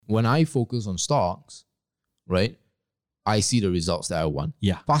when I focus on stocks, right, I see the results that I want.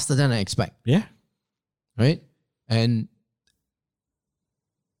 Yeah. Faster than I expect. Yeah. Right? And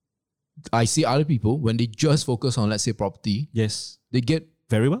I see other people, when they just focus on, let's say, property, Yes. they get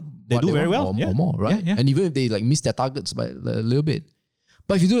Very well. They what do very want well. or more, right? Yeah, yeah. And even if they like miss their targets by a little bit.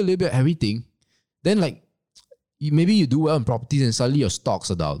 But if you do a little bit of everything, then like maybe you do well in properties and suddenly your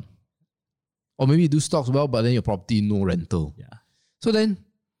stocks are down. Or maybe you do stocks well, but then your property no rental. Yeah. So then,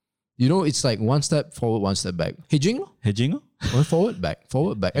 it's like one step forward, one step back. Hedging, lor. Hedging? Oh? Well, forward, back.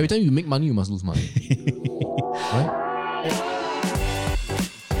 Every time you make money, you must lose money. Right?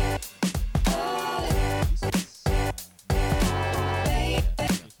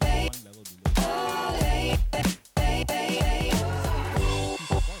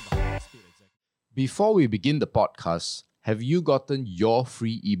 Before we begin the podcast, have you gotten your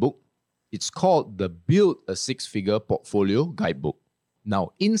free ebook? It's called the Build a Six-Figure Portfolio Guidebook.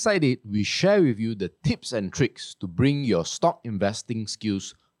 Now, inside it, we share with you the tips and tricks to bring your stock investing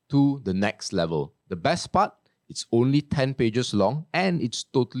skills to the next level. The best part, it's only 10 pages long and it's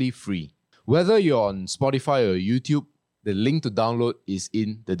totally free. Whether you're on Spotify or YouTube, the link to download is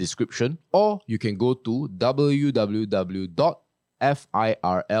in the description, or you can go to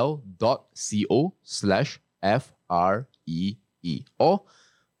www.firl.co/FREE or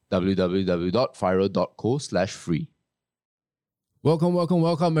www.firl.co/free.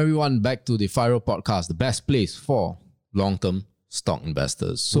 Welcome everyone back to the Firl Podcast, the best place for long-term stock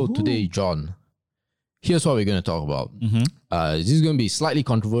investors. So today, John, here's what we're going to talk about. This is going to be slightly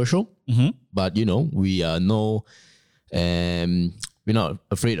controversial, but we're not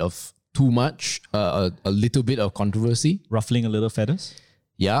afraid of too much, a little bit of controversy. Ruffling a little feathers.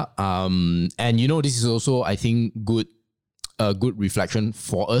 Yeah. And this is also, I think, a good reflection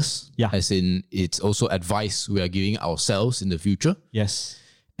for us. Yeah. As in, it's also advice we are giving ourselves in the future. Yes.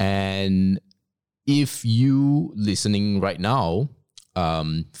 And if you listening right now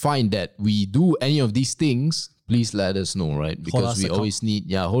find that we do any of these things, please let us know, right? Because we always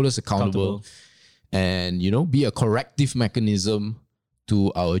need, hold us accountable. And, be a corrective mechanism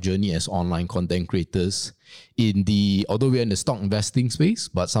to our journey as online content creators although we're in the stock investing space,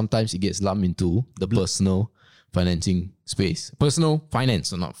 but sometimes it gets lumped into the personal financing space. Personal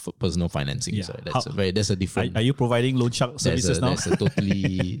finance, not personal financing. Yeah. Sorry, that's a different. Are you providing loan shark services now? That's a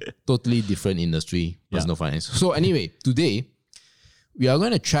totally different industry, personal finance. So anyway, today we are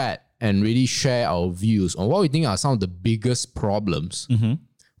going to chat and really share our views on what we think are some of the biggest problems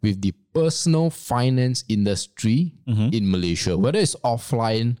with the personal finance industry in Malaysia, whether it's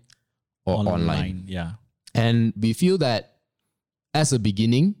offline or online. Yeah. And we feel that as a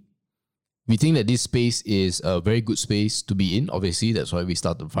beginning, we think that this space is a very good space to be in. Obviously, that's why we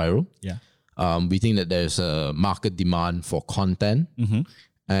started Firl. Yeah. We think that there's a market demand for content.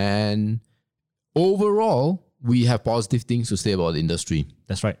 And overall, we have positive things to say about the industry.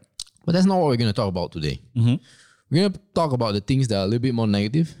 That's right. But that's not what we're going to talk about today. We're going to talk about the things that are a little bit more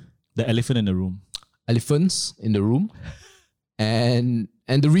negative. The elephant in the room. Elephants in the room. And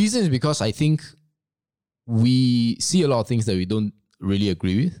the reason is because I think we see a lot of things that we don't really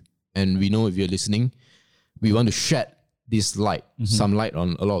agree with. And we know if you're listening, we want to shed this light, some light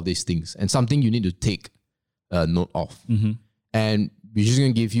on a lot of these things, and something you need to take note of. And we're just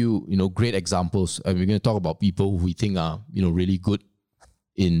going to give you, great examples. And we're going to talk about people who we think are, really good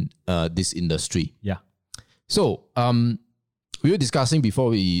in this industry. Yeah. So, we were discussing before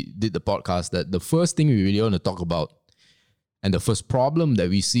we did the podcast that the first thing we really want to talk about and the first problem that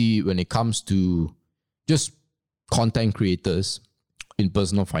we see when it comes to just content creators in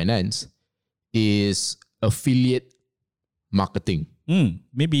personal finance is affiliate marketing.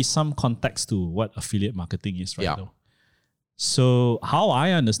 Maybe some context to what affiliate marketing is right now. So how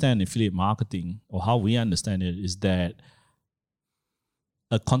I understand affiliate marketing, or how we understand it, is that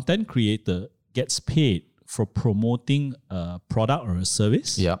a content creator gets paid for promoting a product or a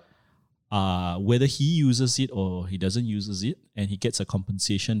service. Yeah. Whether he uses it or he doesn't use it, and he gets a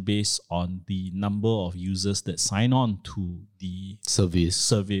compensation based on the number of users that sign on to the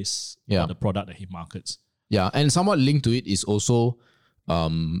service or the product that he markets. Yeah, and somewhat linked to it is also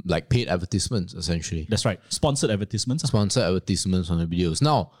like paid advertisements, essentially. That's right. Sponsored advertisements. Sponsored advertisements on the videos.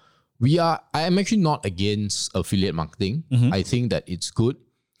 Now, I am actually not against affiliate marketing. I think that it's good,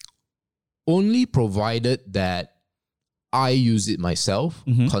 only provided that I use it myself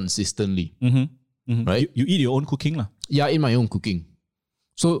consistently. Right? You eat your own cooking lah. Yeah, I eat my own cooking.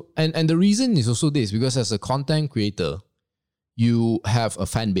 So, and the reason is also this, because as a content creator, you have a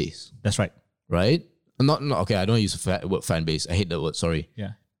fan base. That's right. Right? Okay, I don't use the word fan base. I hate that word, sorry.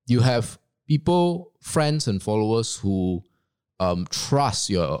 Yeah. You have people, friends and followers who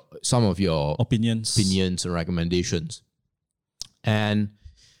trust some of your opinions and recommendations. And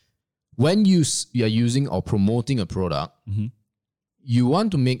when you're using or promoting a product, you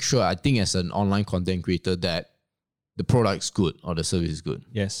want to make sure, I think as an online content creator, that the product's good or the service is good.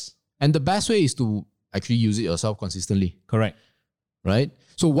 Yes. And the best way is to actually use it yourself consistently. Correct. Right?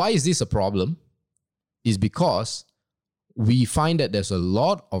 So why is this a problem? Is because we find that there's a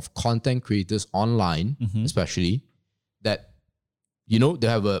lot of content creators online, especially, that, they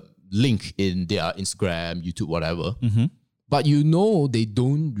have a link in their Instagram, YouTube, whatever. But they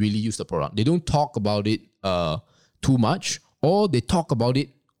don't really use the product. They don't talk about it too much, or they talk about it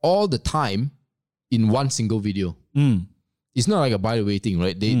all the time in one single video. It's not like a by the way thing,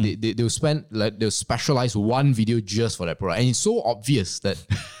 right? They'll they'll specialize one video just for that product. And it's so obvious that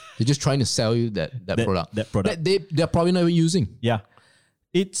they're just trying to sell you that product. That product. That they're probably not even using. Yeah.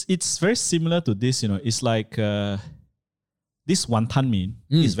 It's very similar to this, It's like this wonton mee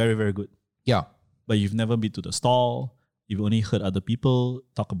is very, very good. Yeah. But you've never been to the stall. You've only heard other people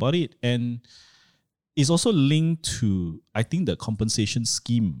talk about it. And it's also linked to, I think, the compensation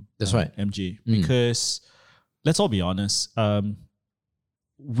scheme. That's right. MJ. Because let's all be honest, what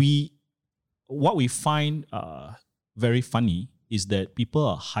we find very funny is that people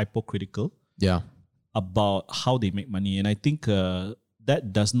are hypocritical about how they make money. And I think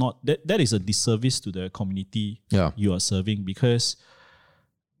that is a disservice to the community you are serving, because,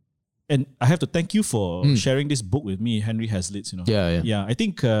 and I have to thank you for sharing this book with me, Henry Hazlitt's, Yeah, I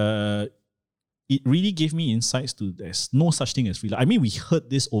think it really gave me insights to there's no such thing as free. I mean, we heard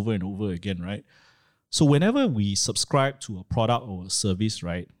this over and over again, right? So whenever we subscribe to a product or a service,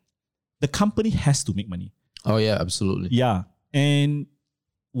 right, the company has to make money. Oh yeah, absolutely. Yeah. And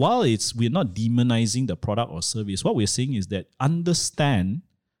while we're not demonizing the product or service, what we're saying is that understand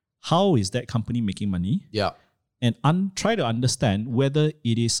how is that company making money. Yeah. And try to understand whether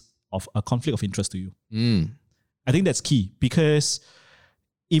it is of a conflict of interest to you. I think that's key, because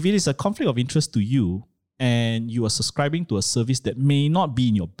if it is a conflict of interest to you and you are subscribing to a service that may not be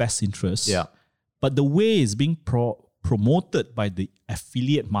in your best interest, but the way it's being promoted by the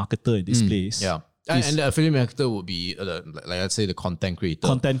affiliate marketer in this place. Yeah. And the affiliate marketer would be, like let's say, the content creator.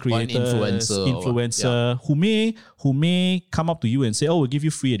 Content creator, influencer who may come up to you and say, oh, we'll give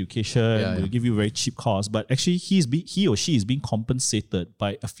you free education, we'll give you very cheap cost. But actually, he or she is being compensated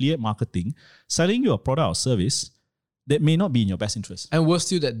by affiliate marketing, selling you a product or service that may not be in your best interest. And worse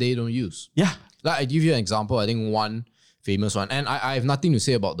still, that they don't use. Yeah. Like, I give you an example, I think one famous one, and I have nothing to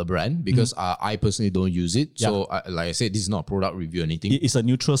say about the brand because I personally don't use it. So like I said, this is not a product review or anything. It's a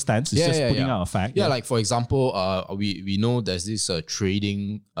neutral stance. It's just putting out a fact. Yeah, like for example, we know there's this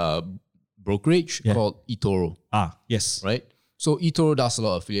trading brokerage called eToro. Yes. Right? So eToro does a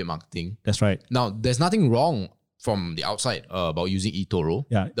lot of affiliate marketing. That's right. Now, there's nothing wrong from the outside about using eToro.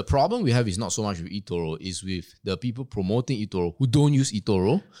 Yeah. The problem we have is not so much with eToro, is with the people promoting eToro who don't use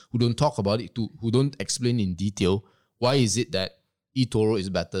eToro, who don't talk about it, who don't explain in detail why is it that eToro is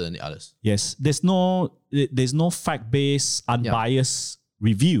better than the others. Yes. There's no fact-based, unbiased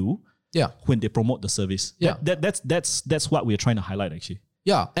review when they promote the service. Yeah. That's what we're trying to highlight, actually.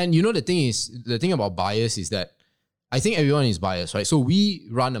 Yeah. And the thing about bias is that I think everyone is biased, right? So we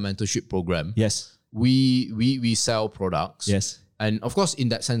run a mentorship program. Yes. We sell products. Yes. And of course, in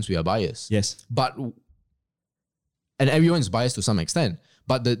that sense, we are biased. Yes. And everyone is biased to some extent.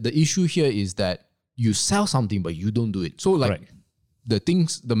 But the issue here is that you sell something, but you don't do it. So like the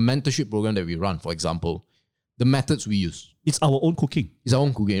mentorship program that we run, for example, the methods we use. It's our own cooking. It's our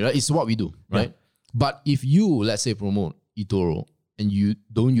own cooking, right? It's what we do, right? Yeah. But if you, let's say, promote eToro and you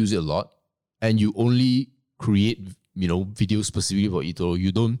don't use it a lot and you only create, videos specifically for eToro,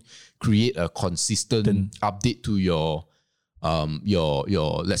 you don't create a consistent update to your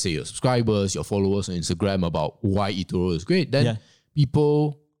let's say your subscribers, your followers on Instagram about why eToro is great, then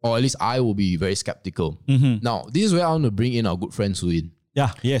people, or at least I, will be very skeptical. Now, this is where I want to bring in our good friend Suin.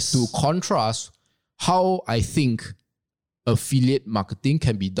 Yeah, yes. To contrast how I think affiliate marketing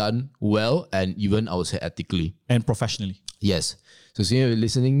can be done well and even, I would say, ethically. And professionally. Yes. So, Suin, you're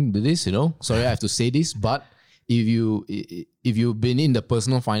listening to this, sorry I have to say this, but if you've been in the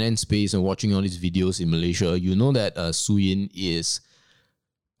personal finance space and watching all these videos in Malaysia, you know that Suyin is,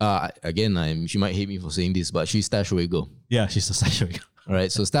 again, she might hate me for saying this, but she's Stashaway girl. Yeah, she's a Stashaway girl. All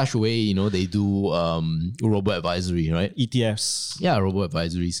right, so Stashaway, they do robo-advisory, right? ETFs. Yeah,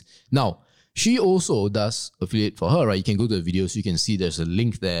 robo-advisories. Now, she also does affiliate for her, right? You can go to the videos, you can see there's a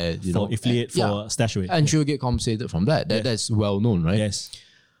link there. For affiliate for Stashaway. And she'll get compensated from that. That's well known, right? Yes.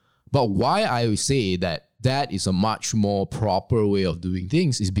 But why I would say that is a much more proper way of doing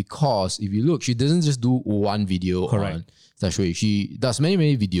things is because if you look, she doesn't just do one video on Stashaway. She does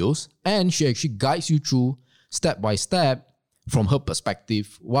many videos, and she actually guides you through step by step from her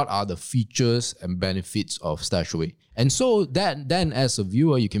perspective, what are the features and benefits of Stashaway. And so that then as a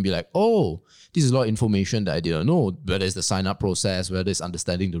viewer, you can be like, oh, this is a lot of information that I didn't know, whether it's the sign-up process, whether it's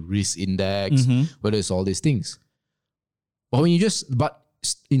understanding the risk index, whether it's all these things. But when you but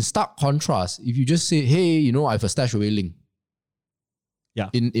in stark contrast, if you just say, hey, you know, I have a Stashaway link,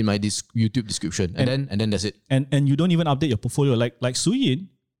 in my YouTube description, and then that's it. And you don't even update your portfolio. Like Suyin,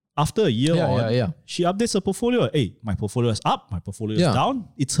 after a year she updates her portfolio. Hey, my portfolio is up, my portfolio is down.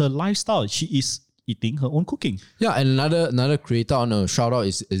 It's her lifestyle. She is eating her own cooking. Yeah, and another creator on a shout out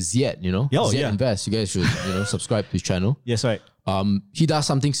is Ziet, you know. Ziet Invest. You guys should subscribe to his channel. Yes, right. He does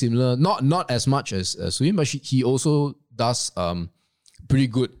something similar, not as much as Suyin, but he also does pretty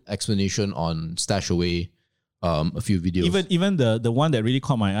good explanation on Stashaway. A few videos. Even the one that really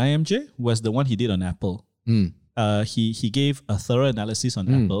caught my eye, MJ, was the one he did on Apple. He gave a thorough analysis on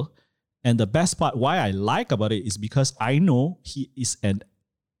Apple. And the best part, why I like about it, is because I know he is an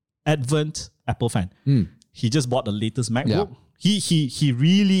advent Apple fan. He just bought the latest MacBook. He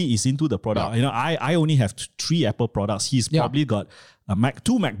really is into the product. You know, I only have 3 Apple products. He's probably got a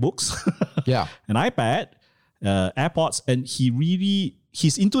 2 MacBooks, an iPad, AirPods, and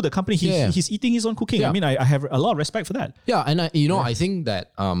he's into the company. He's eating his own cooking. I mean, I have a lot of respect for that. Yeah, and I think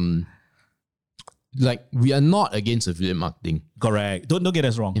that like we are not against affiliate marketing. Correct. Don't get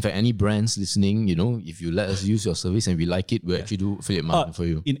us wrong. In fact, any brands listening, you know, if you let us use your service and we like it, we'll actually do affiliate marketing for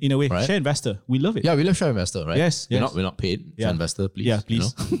you. In a way, Share Investor, we love it. Yeah, we love Share Investor, right? Yes. We're not paid. Share Investor, please. Yeah,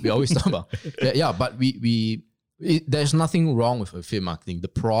 please. You know? We always talk about. But there's nothing wrong with affiliate marketing. The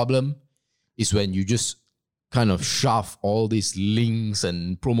problem is when you just kind of shove all these links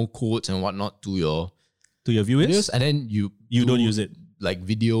and promo codes and whatnot to your viewers, and then you don't use it. Like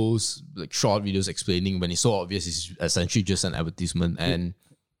videos, like short videos explaining when it's so obvious it's essentially just an advertisement. And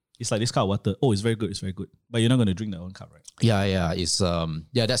it's like this cup of water. Oh, it's very good. It's very good. But you're not going to drink that one cup, right? Yeah. It's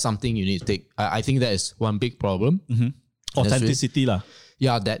that's something you need to take. I think that is one big problem. Authenticity lah.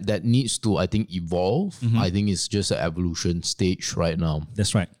 Yeah, that needs to, I think, evolve. I think it's just an evolution stage right now.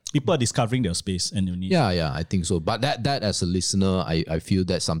 That's right. People are discovering their space and you need. Yeah, I think so. But that as a listener, I feel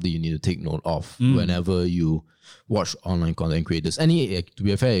that's something you need to take note of whenever you watch online content creators. And to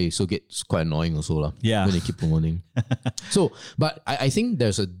be fair, it gets quite annoying also lah. Yeah. When they keep promoting. So, but I think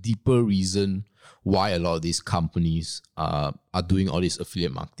there's a deeper reason why a lot of these companies are doing all this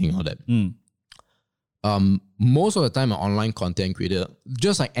affiliate marketing, all that. Most of the time, an online content creator,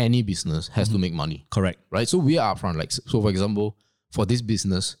 just like any business, has to make money. Correct. Right? So we are upfront. Like, so for example, for this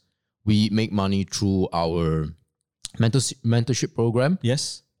business, we make money through our mentorship program.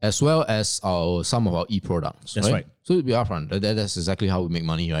 Yes. As well as some of our e-products. That's right. So we are upfront. That's exactly how we make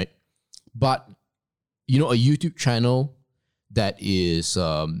money, right? But, you know, a YouTube channel that is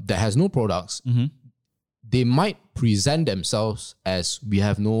that has no products, they might present themselves as we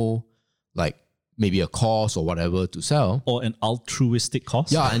have no, like, maybe a course or whatever to sell. Or an altruistic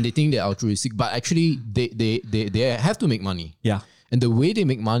cause. Yeah, and they think they're altruistic, but actually they have to make money. Yeah. And the way they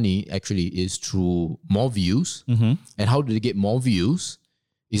make money actually is through more views. And how do they get more views?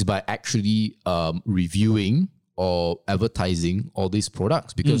 Is by actually reviewing or advertising all these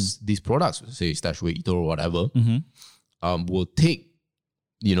products, because these products, say Stashaway, eToro, or whatever, will take,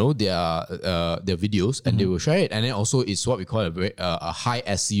 you know, their videos and they will share it. And then also it's what we call a high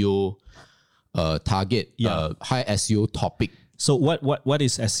SEO target, high SEO topic. So what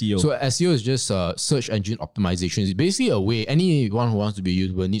is SEO? So SEO is just search engine optimization. It's basically a way, anyone who wants to be a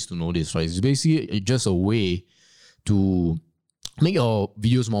YouTuber needs to know this, right? It's basically just a way to make your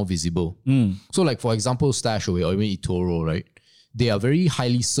videos more visible. So like, for example, Stashaway or even eToro, right? They are very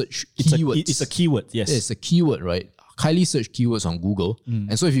highly searched keywords. It's a keyword, yes. It's a keyword, right? Highly searched keywords on Google.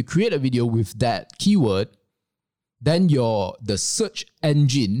 And so if you create a video with that keyword, then the search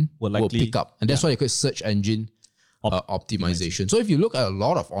engine will pick up. And that's why you call it search engine optimization. So if you look at a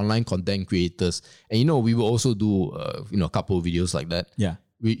lot of online content creators, and you know, we will also do a couple of videos like that. Yeah.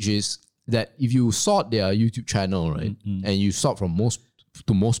 Which is that if you sort their YouTube channel, right, and you sort from most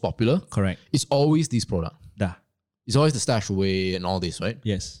to most popular, correct, it's always this product. Yeah. It's always the Stashaway and all this, right?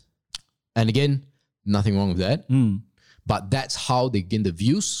 Yes. And again, nothing wrong with that. But that's how they gain the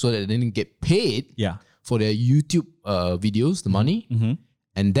views, so that they didn't get paid for their YouTube videos, the money.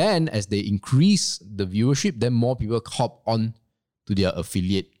 And then as they increase the viewership, then more people hop on to their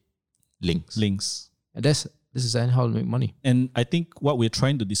affiliate links. And this is how to make money. And I think what we're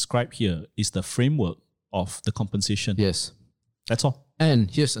trying to describe here is the framework of the compensation. Yes. That's all. And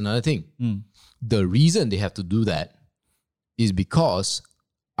here's another thing. The reason they have to do that is because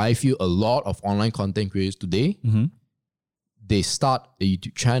I feel a lot of online content creators today they start a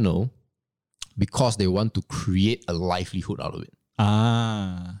YouTube channel because they want to create a livelihood out of it.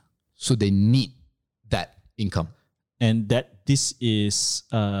 So they need that income. And that this is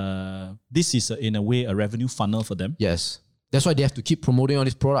in a way a revenue funnel for them. Yes. That's why they have to keep promoting all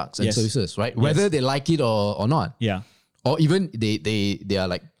these products and services, right? Whether they like it or not. Yeah. Or even they are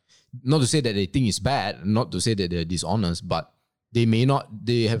like, not to say that they think it's bad, not to say that they're dishonest, but they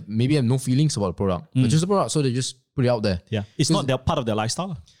maybe have no feelings about the product. But just the product, so they just put it out there. Yeah. It's not their part of their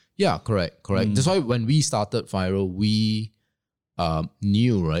lifestyle. Yeah, correct. That's why when we started Viral, we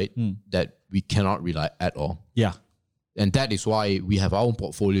knew, right, that we cannot rely at all. Yeah. And that is why we have our own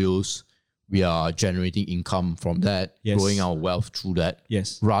portfolios. We are generating income from that, growing our wealth through that,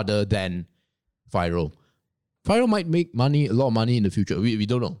 rather than Viral. Viral might make money, a lot of money in the future. We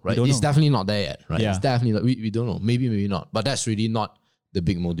don't know, right? It's definitely not there yet, right? It's definitely, we don't know. Maybe not. But that's really not the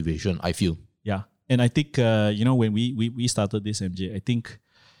big motivation, I feel. Yeah. And I think, when we started this, MJ, I think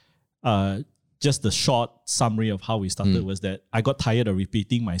just the short summary of how we started was that I got tired of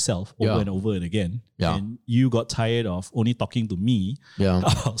repeating myself over and over and again. Yeah. And you got tired of only talking to me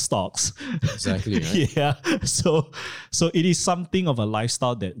about stocks. Exactly. Right? Yeah. So it is something of a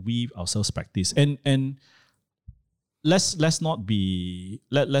lifestyle that we ourselves practice. And let's not be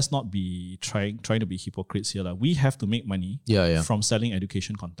trying to be hypocrites here. Like, we have to make money from selling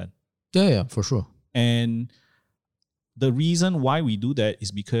education content. Yeah, for sure. And the reason why we do that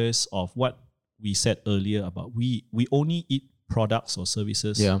is because of what we said earlier about we only eat products or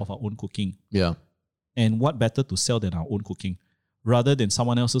services of our own cooking. Yeah. And what better to sell than our own cooking rather than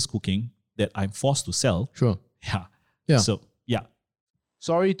someone else's cooking that I'm forced to sell. Sure. Yeah. Yeah. So, yeah.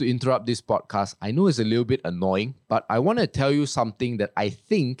 Sorry to interrupt this podcast. I know it's a little bit annoying, but I want to tell you something that I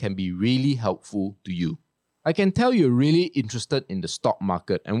think can be really helpful to you. I can tell you're really interested in the stock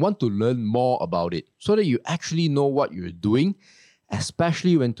market and want to learn more about it so that you actually know what you're doing,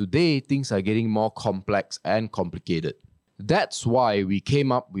 especially when today things are getting more complex and complicated. That's why we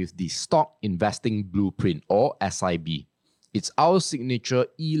came up with the Stock Investing Blueprint, or SIB. It's our signature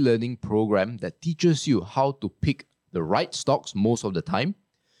e-learning program that teaches you how to pick the right stocks most of the time,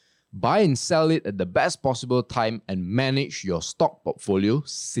 buy and sell it at the best possible time, and manage your stock portfolio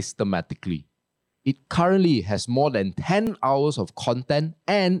systematically. It currently has more than 10 hours of content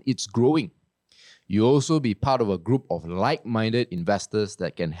and it's growing. You'll also be part of a group of like-minded investors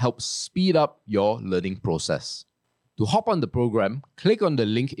that can help speed up your learning process. To hop on the program, click on the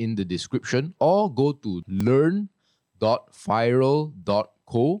link in the description or go to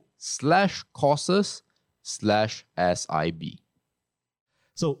learn.viral.co/courses/SIB.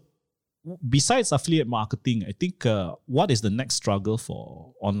 So, besides affiliate marketing, I think what is the next struggle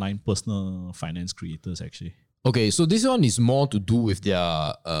for online personal finance creators actually? Okay, so this one is more to do with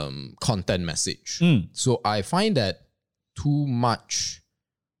their content message. So I find that too much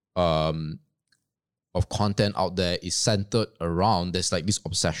of content out there is centered around, there's like this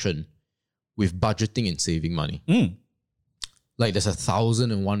obsession with budgeting and saving money. Like there's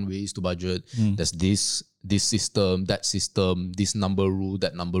 1,001 ways to budget. There's this system, that system, this number rule,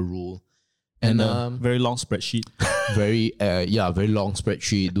 that number rule. And very long spreadsheet. very long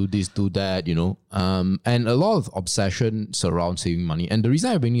spreadsheet, do this, do that, and a lot of obsession surrounds saving money. And the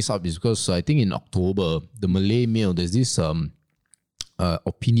reason I bring this up is because I think in October, the Malay Mail, there's this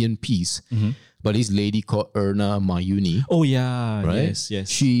opinion piece, but this lady called Erna Mayuni. Oh yeah, right?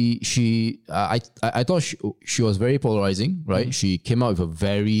 Yes. I thought she was very polarizing, right? She came out with a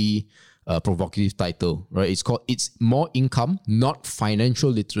very provocative title, right? It's called "It's More Income, Not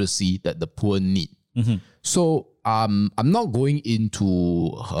Financial Literacy That the Poor Need." So I'm not going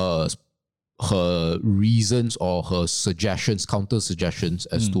into her reasons or her suggestions, counter suggestions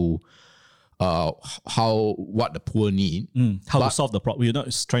as to what the poor need. How to solve the problem. You're not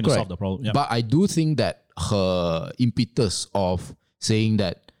trying to solve the problem. Yeah. But I do think that her impetus of saying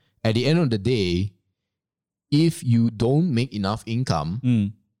that at the end of the day, if you don't make enough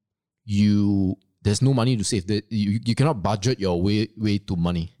income, there's no money to save. You cannot budget your way to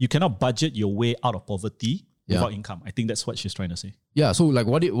money. You cannot budget your way out of poverty without income. I think that's what she's trying to say. Yeah. So like,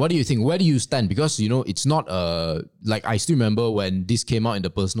 what do you think? Where do you stand? Because it's not like I still remember when this came out in the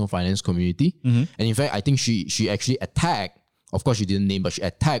personal finance community, and in fact, I think she actually attacked. Of course, she didn't name, but she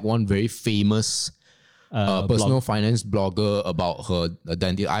attacked one very famous personal finance blogger about her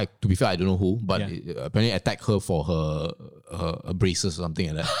identity. To be fair, I don't know who, but apparently attacked her for her braces or something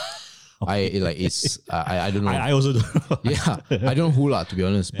like that. I don't know. I also don't know. Yeah, I don't know who to be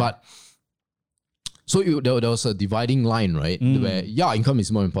honest. But so there was a dividing line, right? Where income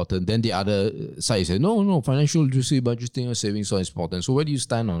is more important. Then the other side said, no, financial literacy, budgeting, or savings are important. So where do you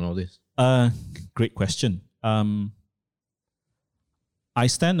stand on all this? Great question. I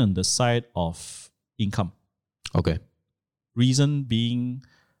stand on the side of income. Okay. Reason being,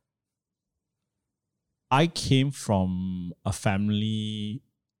 I came from a family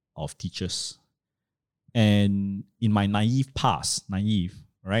of teachers. And in my naive past,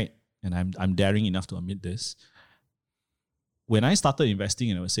 right? And I'm daring enough to admit this. When I started investing,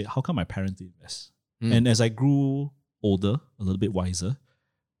 and I would say, how come my parents didn't invest? And as I grew older, a little bit wiser,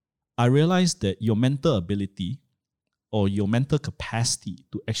 I realized that your mental ability or your mental capacity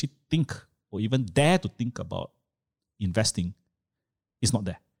to actually think or even dare to think about investing is not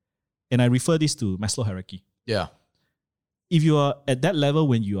there. And I refer this to Maslow hierarchy. Yeah. If you are at that level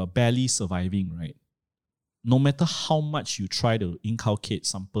when you are barely surviving, right? No matter how much you try to inculcate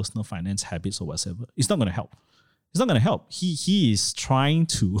some personal finance habits or whatever, it's not going to help. It's not going to help. He is trying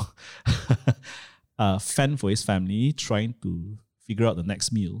to fend for his family, trying to figure out the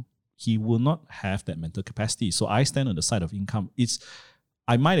next meal. He will not have that mental capacity. So I stand on the side of income.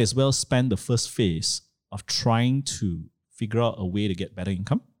 I might as well spend the first phase of trying to figure out a way to get better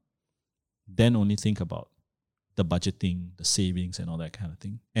income, then only think about the budgeting, the savings, and all that kind of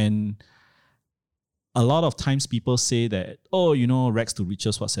thing. And a lot of times people say that, oh, rags to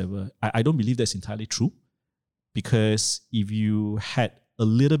riches, whatsoever. I don't believe that's entirely true, because if you had a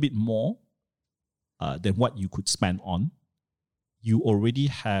little bit more than what you could spend on, you already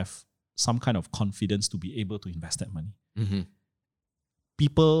have some kind of confidence to be able to invest that money. Mm-hmm.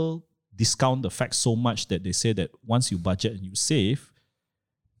 People discount the fact so much that they say that once you budget and you save,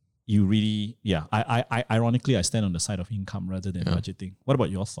 you really, I ironically, I stand on the side of income rather than budgeting. What about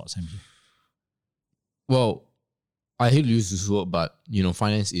your thoughts, MJ? Well, I hate to use this word, but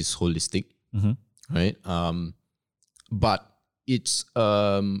finance is holistic, right? But it's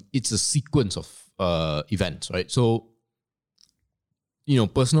a sequence of events, right? So,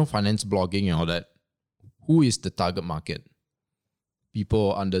 personal finance blogging and all that. Who is the target market?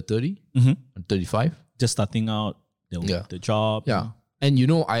 People under 30, 35, just starting out, the job. Yeah, and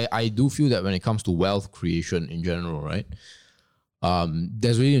I do feel that when it comes to wealth creation in general, right?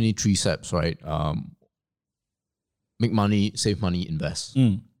 There's really only 3 steps, right? Make money, save money, invest.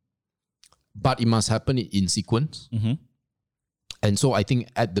 But it must happen in sequence. And so I think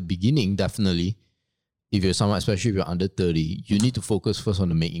at the beginning, definitely, if you're someone, especially if you're under 30, you need to focus first on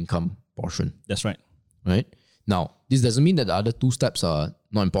the make income portion. That's right. Right? Now, this doesn't mean that the other 2 steps are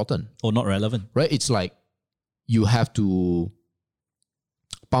not important. Or not relevant. Right? It's like you have to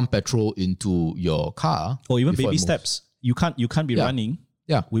pump petrol into your car. Or even baby steps. You can't be running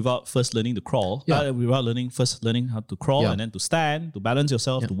without first learning to crawl. Without learning how to crawl and then to stand, to balance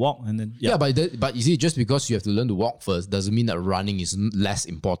yourself, to walk, and then but you see, just because you have to learn to walk first doesn't mean that running is less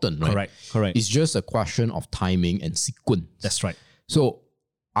important, right? Correct. It's just a question of timing and sequence. That's right. So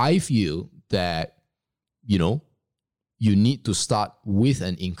I feel that you need to start with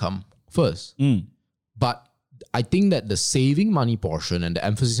an income first. But I think that the saving money portion and the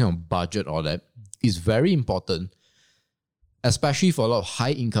emphasis on budget, all that, is very important, especially for a lot of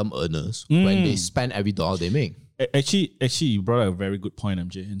high income earners when they spend every dollar they make. Actually, you brought up a very good point,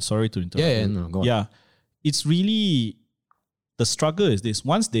 MJ. And sorry to interrupt. Go on. It's really, the struggle is this.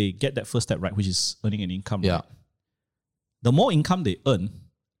 Once they get that first step right, which is earning an income, right, the more income they earn,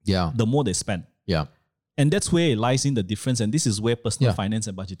 the more they spend. And that's where it lies in the difference. And this is where personal finance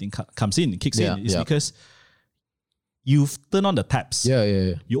and budgeting kicks in. It's because you've turned on the taps.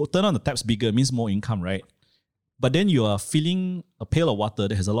 You turn on the taps bigger, means more income, right? But then you are filling a pail of water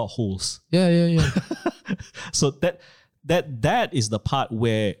that has a lot of holes. So that is the part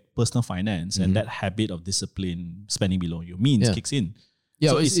where personal finance and that habit of discipline, spending below your means, kicks in.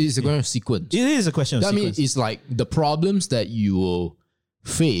 So it's a question of sequence. It is a question of sequence. I mean, it's like the problems that you will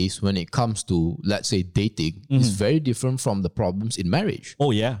face when it comes to, let's say, dating is very different from the problems in marriage. Oh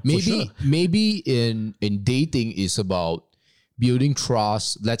yeah, maybe in dating is about building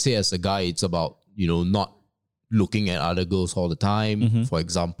trust. Let's say as a guy, it's about not looking at other girls all the time, for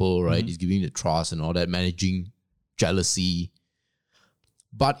example, right? It's giving the trust and all that, managing jealousy.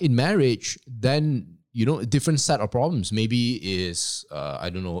 But in marriage, then a different set of problems. Maybe is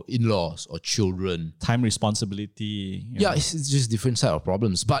in-laws or children, time, responsibility. It's just different set of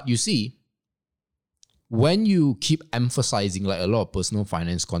problems. But you see, when you keep emphasizing, like a lot of personal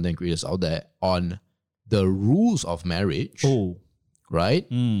finance content creators out there, on the rules of marriage, right?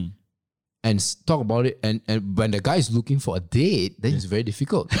 And talk about it, and when the guy is looking for a date, then it's very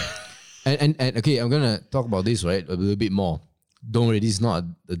difficult. and okay, I'm gonna talk about this, right, a little bit more. Don't worry, this is not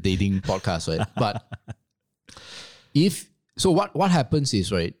a dating podcast, right? But what happens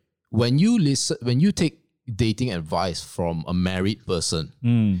is, right, when you take dating advice from a married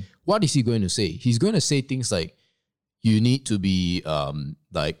person, what is he going to say? He's going to say things like, you need to be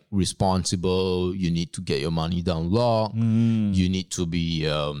like responsible. You need to get your money down locked. You need to be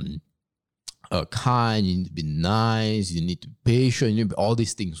kind. You need to be nice. You need to be patient. You need to be all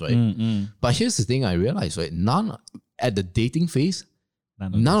these things, right? But here's the thing I realized, right? At the dating phase,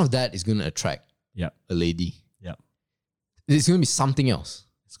 none of that is going to attract a lady. Yeah. It's going to be something else.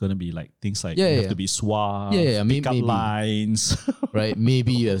 It's going to be like things like you have to be suave, makeup maybe. lines. Right?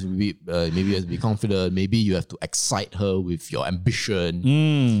 Maybe you have to be confident. Maybe you have to excite her with your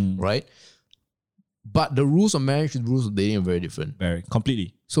ambition. Right? But the rules of marriage and the rules of dating are very different. Very,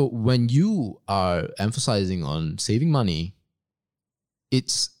 completely. So when you are emphasizing on saving money,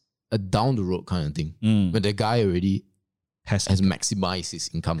 it's a down the road kind of thing. When the guy already has maximized his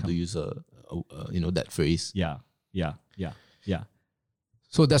income, to use that phrase. Yeah.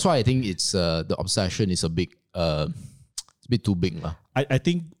 So that's why I think it's the obsession is it's a bit too big. I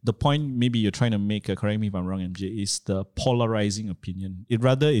think the point maybe you're trying to make, correct me if I'm wrong, MJ, is the polarizing opinion. It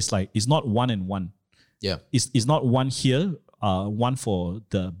rather is like, it's not one and one. Yeah. It's not one here, one for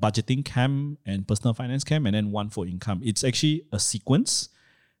the budgeting camp and personal finance camp, and then one for income. It's actually a sequence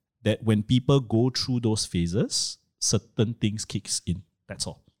that when people go through those phases, certain things kicks in. That's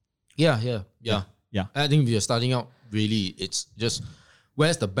all. Yeah. I think if you're starting out, really, it's just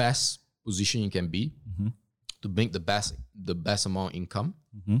where's the best position you can be to make the best amount of income,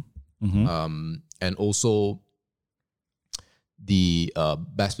 and also the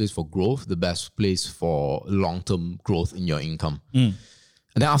best place for growth, the best place for long-term growth in your income. And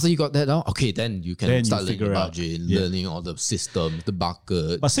then after you got that out, okay, then you can start learning your budget, learning all the systems, the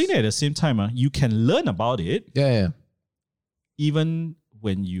buckets. But saying that at the same time, you can learn about it. Yeah. Even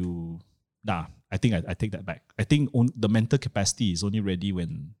when you... I think I take that back. I think the mental capacity is only ready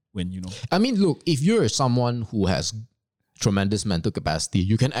when you know. I mean, look, if you're someone who has tremendous mental capacity,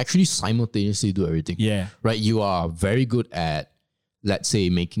 you can actually simultaneously do everything. Yeah. Right? You are very good at, let's say,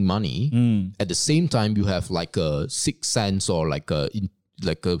 making money. At the same time, you have like a sixth sense or like a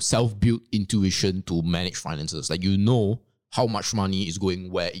self-built intuition to manage finances. Like you know how much money is going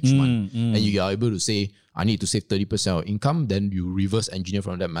where each month. And you are able to say, I need to save 30% of income. Then you reverse engineer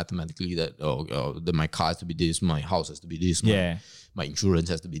from that mathematically that, my car has to be this, my house has to be this, my insurance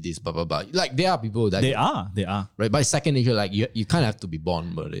has to be this, blah, blah, blah. Like there are people that... They are. Right? By second nature, like you kind of have to be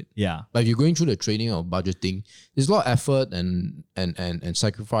born about it. Yeah. But if you're going through the training of budgeting, there's a lot of effort and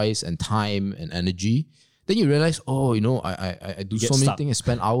sacrifice and time and energy. Then you realize, I do so many things, I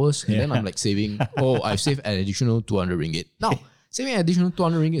spend hours, and then I'm like saving, I've saved an additional 200 ringgit. Now, saving an additional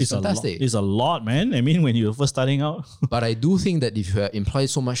 200 ringgit is fantastic. It's a lot, man. I mean, when you're first starting out. But I do think that if you employ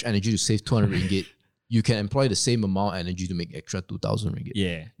so much energy to save 200 ringgit, you can employ the same amount of energy to make extra 2,000 ringgit.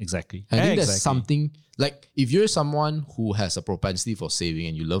 Yeah, exactly. I think that's something, like if you're someone who has a propensity for saving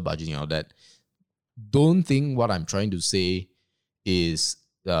and you love budgeting and all that, don't think what I'm trying to say is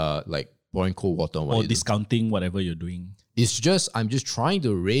like pouring cold water on or discounting whatever you're doing. It's just, I'm just trying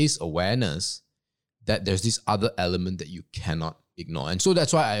to raise awareness that there's this other element that you cannot ignore. And so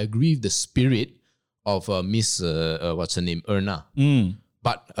that's why I agree with the spirit of Miss, what's her name, Erna.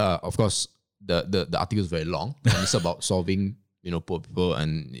 But of course, the article is very long. And it's about solving, poor people,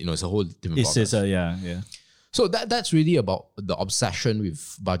 and it's a whole different podcast. Yeah. So that's really about the obsession with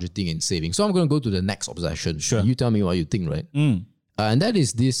budgeting and saving. So I'm going to go to the next obsession. Sure. You tell me what you think, right? And that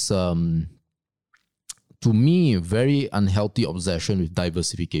is this, to me, very unhealthy obsession with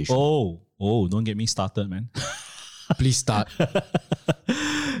diversification. Oh, don't get me started, man. Please start.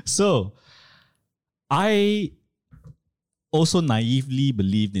 So, I also naively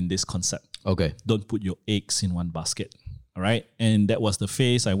believed in this concept. Okay. Don't put your eggs in one basket. All right. And that was the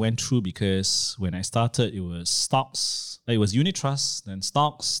phase I went through because when I started, it was stocks, it was unit trusts, then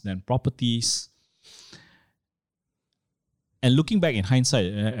stocks, then properties. And looking back in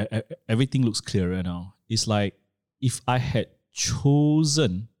hindsight, everything looks clearer now. It's like if I had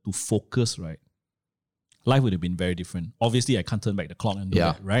chosen to focus, right, life would have been very different. Obviously, I can't turn back the clock and do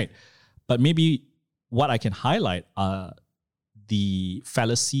that, right? But maybe what I can highlight are the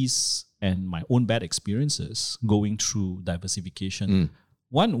fallacies and my own bad experiences going through diversification.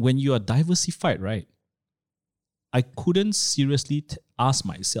 One, when you are diversified, right, I couldn't seriously ask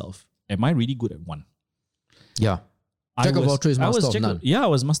myself, am I really good at one? Yeah. Jack of all trades, master of none. Yeah, I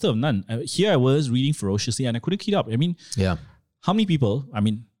was master of none. Here I was reading ferociously and I couldn't keep up. I mean, how many people,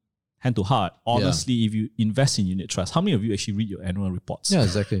 hand to heart, honestly, if you invest in unit trust, how many of you actually read your annual reports? Yeah,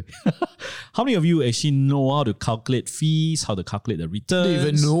 exactly. How many of you actually know how to calculate fees, how to calculate the returns? They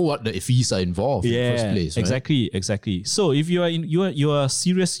even know what the fees are involved in the first place, right? Exactly. So if you are a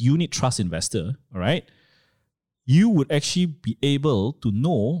serious unit trust investor, all right, you would actually be able to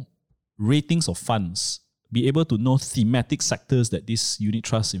know ratings of funds be able to know thematic sectors that this unit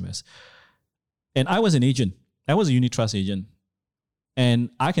trust invest. And I was an agent. I was a unit trust agent. And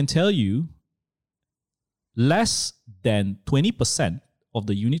I can tell you, less than 20% of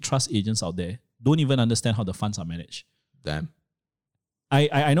the unit trust agents out there don't even understand how the funds are managed. Damn.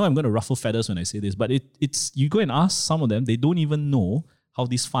 I know I'm going to ruffle feathers when I say this, but it's you go and ask some of them, they don't even know how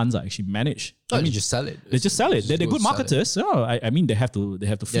these funds are actually managed. I mean, just sell it. They just sell it. They're good marketers. Oh, I mean, they have to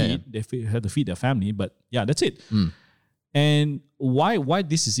feed. They have to feed their family. But yeah, that's it. And why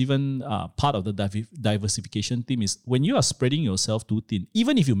this is even part of the diversification theme is when you are spreading yourself too thin.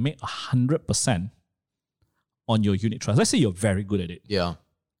 Even if you make 100% on your unit trust, let's say you're very good at it. Yeah,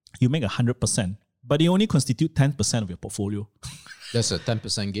 you make 100%, but you only constitute 10% of your portfolio. That's a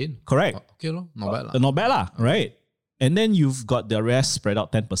 10% gain. Correct. Okay, not bad. Not bad, right? And then you've got the rest spread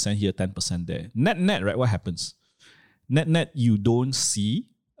out 10% here, 10% there. Net, right? What happens? Net, you don't see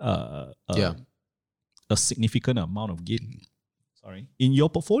a significant amount of gain in your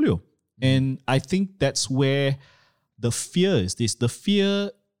portfolio. And I think that's where the fear is this. The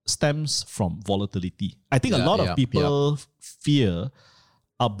fear stems from volatility. I think a lot of people fear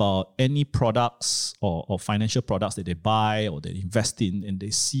about any products or financial products that they buy or they invest in, and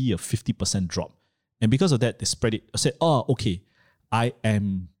they see a 50% drop. And because of that, they spread it. Say, oh, okay, I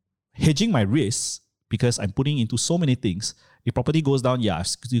am hedging my risks because I'm putting into so many things. If property goes down, I've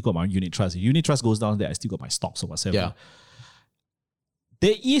still got my unit trust. If unit trust goes down, there I still got my stocks or whatever. Yeah.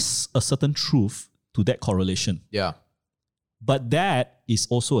 There is a certain truth to that correlation. Yeah. But that is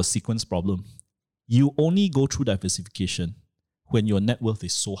also a sequence problem. You only go through diversification when your net worth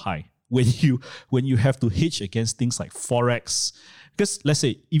is so high. When you have to hedge against things like Forex. Because let's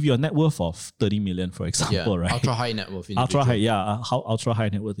say if your net worth of 30 million, for example, right? Ultra high net worth individual. Ultra high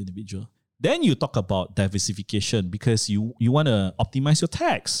net worth individual. Then you talk about diversification because you want to optimize your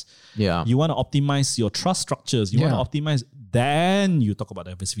tax. Yeah. You want to optimize your trust structures. You want to optimize. Then you talk about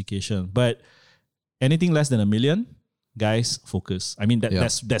diversification. But anything less than $1 million, guys, focus. I mean,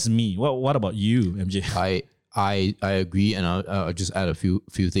 that's me. What about you, MJ? I agree, and I'll just add a few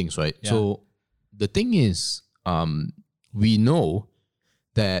things, right? Yeah. So the thing is, we know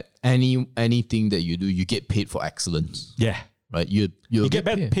that anything that you do, you get paid for excellence. Yeah. Right. You get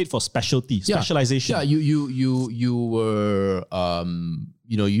paid for specialization. Yeah. You were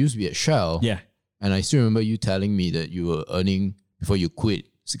you used to be at Shell. Yeah. And I still remember you telling me that you were earning before you quit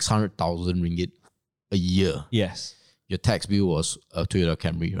 600,000 ringgit a year. Yes. Your tax bill was a Toyota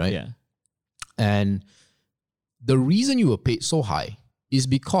Camry, right? Yeah. And the reason you were paid so high is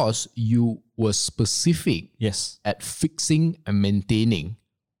because you were specific at fixing and maintaining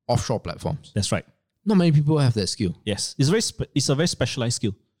offshore platforms. That's right. Not many people have that skill. Yes. It's a very specialized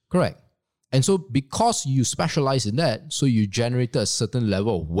skill. Correct. And so because you specialize in that, so you generated a certain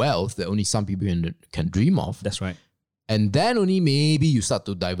level of wealth that only some people can dream of. That's right. And then only maybe you start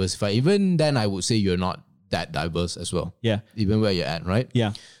to diversify. Even then, I would say you're not that diverse as well. Yeah. Even where you're at, right?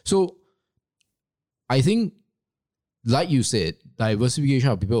 Yeah. So I think, like you said, diversification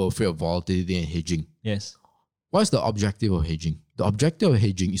of people are afraid of volatility and hedging. Yes. What's the objective of hedging? The objective of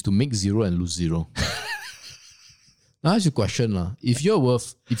hedging is to make zero and lose zero. Now ask you a question. If you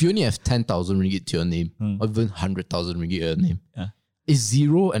only have 10,000 ringgit to your name, or even 100,000 ringgit to your name, is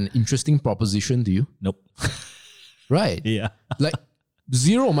zero an interesting proposition to you? Nope. Right? Yeah. Like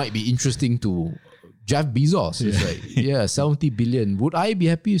zero might be interesting to Jeff Bezos. It's like, 70 billion. Would I be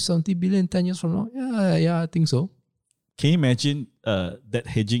happy with 70 billion 10 years from now? Yeah, I think so. Can you imagine that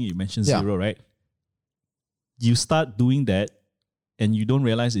hedging? You mentioned zero, right? You start doing that and you don't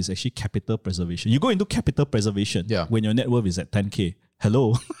realize it's actually capital preservation. You go into capital preservation when your net worth is at 10K.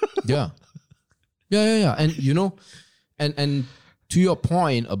 Hello. Yeah. And and to your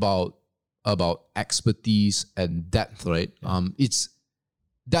point about expertise and depth, right?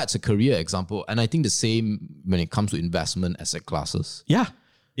 That's a career example. And I think the same when it comes to investment asset classes. Yeah.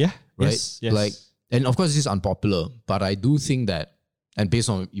 Right? Yes. Like, and of course this is unpopular, but I do think that, and based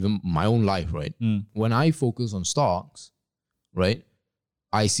on even my own life, right? When I focus on stocks, right,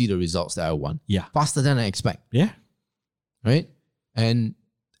 I see the results that I want. Yeah. Faster than I expect. Yeah. Right? And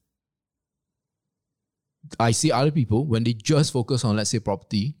I see other people, when they just focus on, let's say,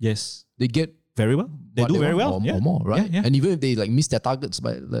 property, they get very well. They do very well. Or more, right? Yeah. And even if they miss their targets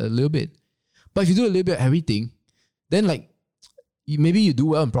by a little bit. But if you do a little bit of everything, then maybe you do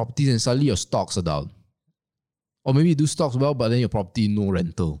well in properties and suddenly your stocks are down. Or maybe you do stocks well, but then your property, no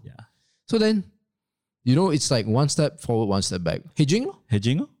rental. Yeah. So then, it's like one step forward, one step back. Hedging?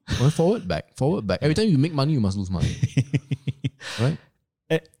 Forward, back. Every time you make money, you must lose money. Right?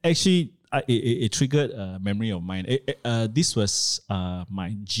 Actually, it triggered a memory of mine. This was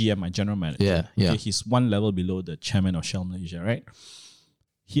my GM, my general manager. Yeah, yeah. Okay, he's one level below the chairman of Shell Malaysia, right?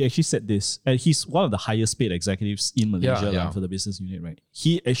 He actually said this, and he's one of the highest paid executives in Malaysia for the business unit, right?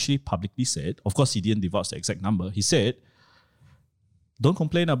 He actually publicly said, of course, he didn't divulge the exact number. He said, "Don't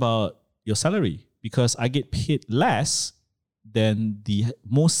complain about your salary because I get paid less than the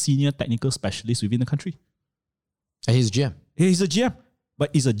most senior technical specialist within the country." And he's GM. He's a GM,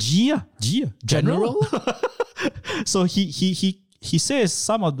 but he's a general. So he says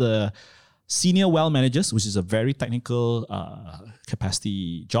some of the senior well managers, which is a very technical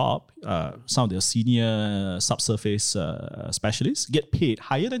capacity job, some of the senior subsurface specialists get paid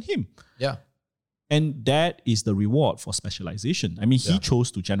higher than him. Yeah. And that is the reward for specialization. I mean, he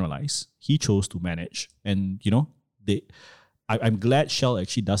chose to generalize, he chose to manage, and I'm glad Shell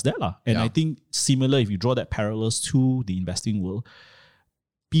actually does that lah. And I think similar, if you draw that parallels to the investing world,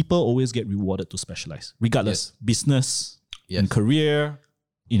 people always get rewarded to specialize, regardless business, in career,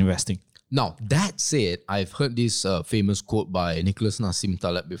 investing. Now, that said, I've heard this famous quote by Nicholas Nassim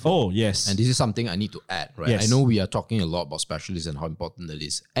Taleb before. Oh, yes. And this is something I need to add, right? Yes. I know we are talking a lot about specialists and how important it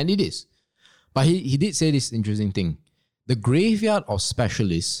is. And it is. But he did say this interesting thing. The graveyard of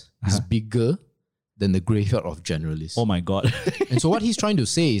specialists is bigger than the graveyard of generalists. Oh my God. And so what he's trying to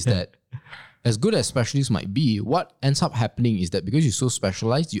say is that as good as specialists might be, what ends up happening is that because you're so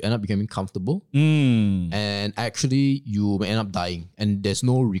specialized, you end up becoming comfortable and actually you may end up dying and there's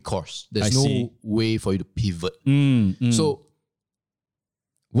no recourse. There's no way for you to pivot. So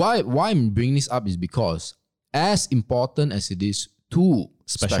why I'm bringing this up is because as important as it is to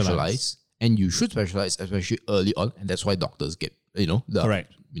specialize, and you should specialize especially early on, and that's why doctors get,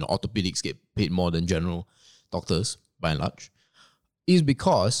 Correct. Orthopedics get paid more than general doctors by and large, is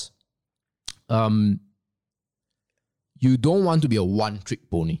because you don't want to be a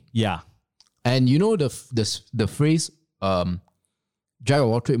one-trick pony. Yeah. And you know the phrase, jack of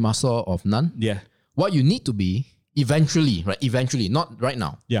all trades, master of none? Yeah. What you need to be eventually, right? Eventually, not right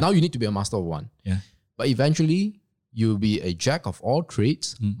now. Yeah. Now you need to be a master of one. Yeah. But eventually, you'll be a jack of all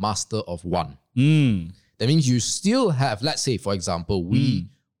trades, master of one. That means you still have, let's say, for example, we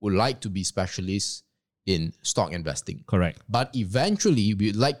would like to be specialists in stock investing. Correct. But eventually,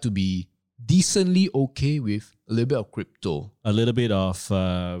 we'd like to be decently okay with a little bit of crypto. A little bit of,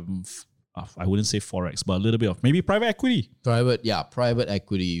 I wouldn't say Forex, but a little bit of maybe private equity. Private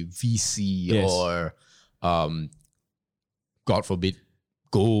equity, VC, or God forbid,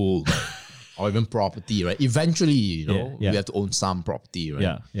 gold. Or even property, right? Eventually, we have to own some property,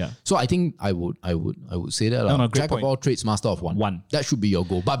 right? Yeah. So I think I would say that jack of all trades, master of one. That should be your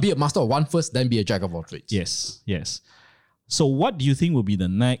goal. But be a master of one first, then be a jack of all trades. Yes. So what do you think will be the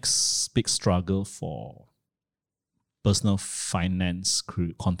next big struggle for personal finance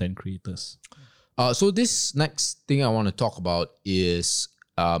content creators? So this next thing I want to talk about is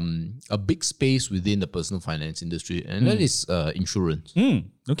a big space within the personal finance industry, and that is insurance.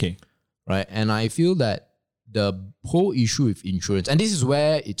 Okay. Right. And I feel that the whole issue with insurance, and this is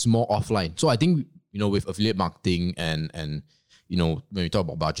where it's more offline. So I think, with affiliate marketing and when we talk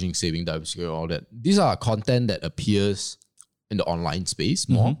about budgeting, saving, diversity, all that, these are content that appears in the online space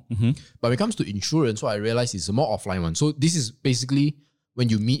more. But when it comes to insurance, what I realize is a more offline one. So this is basically when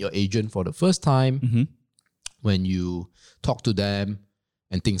you meet your agent for the first time, when you talk to them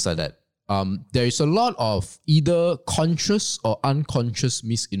and things like that. There is a lot of either conscious or unconscious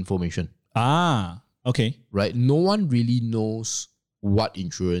misinformation. Okay. Right? No one really knows what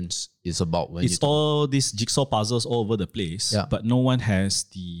insurance is about. It's all these jigsaw puzzles all over the place, but no one has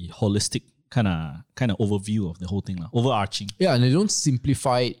the holistic kind of overview of the whole thing, overarching. Yeah, and they don't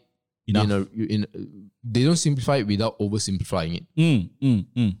simplify it enough. They don't simplify it without oversimplifying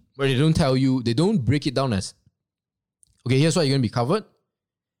it. Where they don't break it down as, okay, here's what you're going to be covered,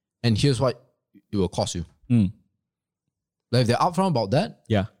 and here's what it will cost you. Like if they're upfront about that,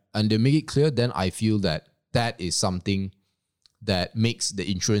 and they make it clear, then I feel that is something that makes the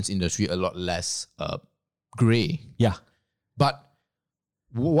insurance industry a lot less grey. Yeah. But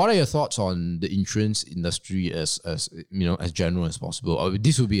what are your thoughts on the insurance industry as general as possible? Or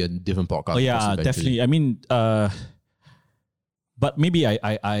this will be a different podcast. Oh yeah, definitely. I mean, but maybe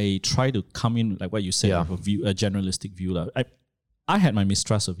I try to come in like what you said, with a generalistic view. I had my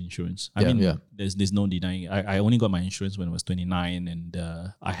mistrust of insurance. There's no denying it. I only got my insurance when I was 29, and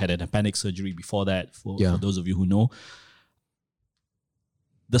I had an appendix surgery before that, for those of you who know.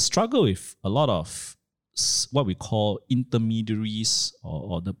 The struggle with a lot of what we call intermediaries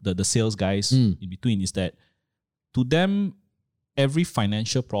or the sales guys in between is that to them, every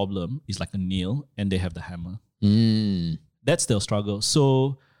financial problem is like a nail and they have the hammer. That's their struggle.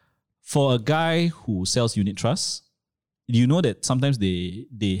 So For a guy who sells unit trusts, you know that sometimes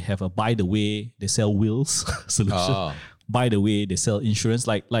they have a by the way they sell wills solution. By the way they sell insurance.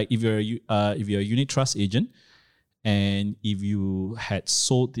 Like if you're a unit trust agent, and if you had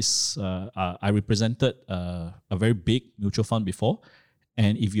sold this, I represented a very big mutual fund before,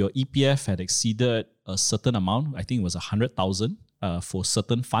 and if your EPF had exceeded a certain amount, I think it was 100,000 for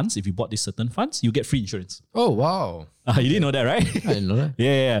certain funds. If you bought these certain funds, you get free insurance. Oh wow! You didn't know that, right? I didn't know that.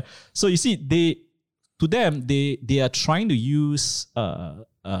 Yeah. So you see, they are trying to use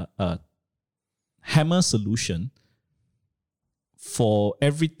a hammer solution for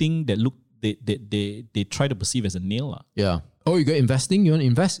everything that they try to perceive as a nail. Yeah. Oh, you got investing? You want to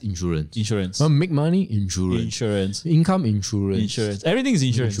invest? Insurance. Insurance. Want to make money? Insurance. Insurance. Income? Insurance. Insurance. Everything is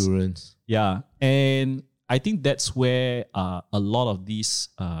insurance. Insurance. Yeah. And I think that's where a lot of these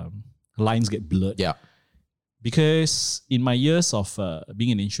lines get blurred. Yeah. Because in my years of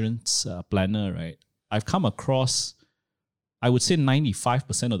being an insurance planner, right, I've come across, I would say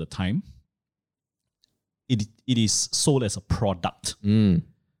 95% of the time, it is sold as a product.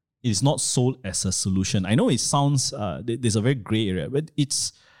 It is not sold as a solution. I know it sounds, there's a very gray area, but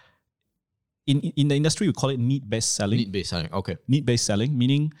it's, in the industry, we call it need-based selling. Need-based selling, okay. Need-based selling,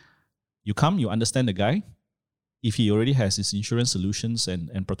 meaning you come, you understand the guy. If he already has his insurance solutions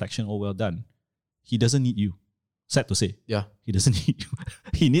and protection all well done, he doesn't need you. Sad to say. Yeah. He doesn't need you.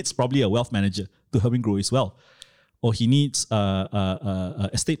 He needs probably a wealth manager to help him grow his wealth. Or he needs a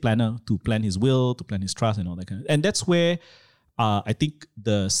estate planner to plan his will, to plan his trust and all that kind of. And that's where I think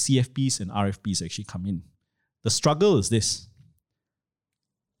the CFPs and RFPs actually come in. The struggle is this.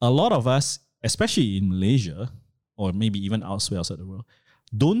 A lot of us, especially in Malaysia, or maybe even elsewhere outside the world,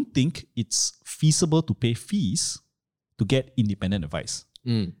 don't think it's feasible to pay fees to get independent advice.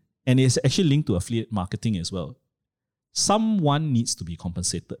 And it's actually linked to affiliate marketing as well. Someone needs to be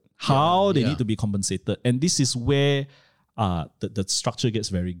compensated. How they need to be compensated. And this is where the structure gets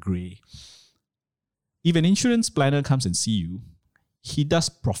very gray. If an insurance planner comes and see you, he does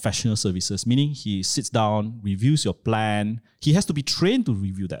professional services, meaning he sits down, reviews your plan. He has to be trained to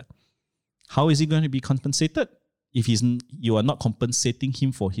review that. How is he going to be compensated? If you are not compensating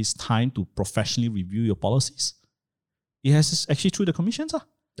him for his time to professionally review your policies, it has actually through the commissions.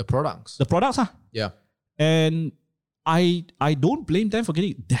 The products. The products. Yeah. And I don't blame them for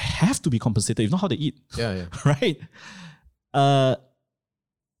getting, they have to be compensated. If not, how they eat. Yeah. Right?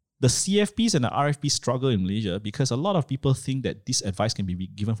 The CFPs and the RFPs struggle in Malaysia because a lot of people think that this advice can be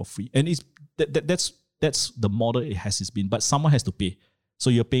given for free. And that's the model it has been. But someone has to pay.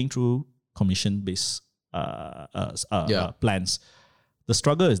 So you're paying through commission-based plans. The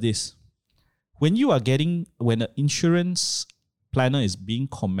struggle is this. When an insurance planner is being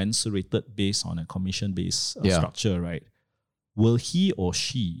commensurated based on a commission-based structure, right? Will he or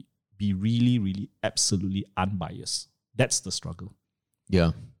she be really, really absolutely unbiased? That's the struggle.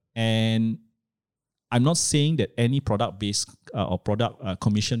 Yeah. And I'm not saying that any product-based or product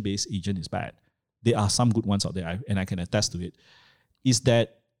commission-based agent is bad. There are some good ones out there, and I can attest to it. Is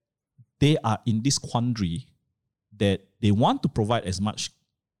that they are in this quandary that they want to provide as much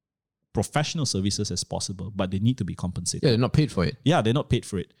professional services as possible, but they need to be compensated. Yeah, they're not paid for it. Yeah, they're not paid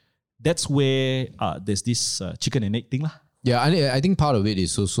for it. That's where there's this chicken and egg thing. Yeah, I think part of it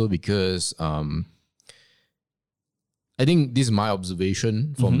is also because I think this is my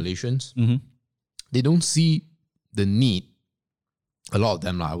observation for Malaysians. They don't see the need. A lot of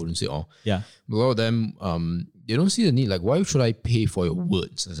them, I wouldn't say all. Yeah. A lot of them, they don't see the need. Like, why should I pay for your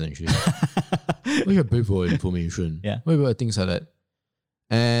words, essentially? Why should I pay for your information? Yeah. Why about things like that?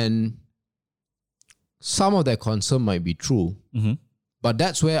 And some of that concern might be true. But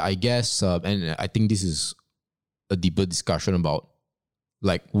that's where I guess, and I think this is a deeper discussion about,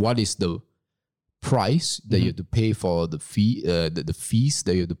 like, what is the price that you have to pay for the fee, the fees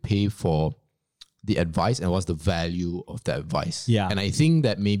that you have to pay for the advice, and what's the value of the advice. Yeah. And I think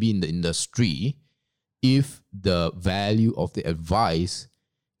that maybe in the industry, if the value of the advice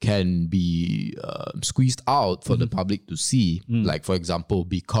can be squeezed out for the public to see, like, for example,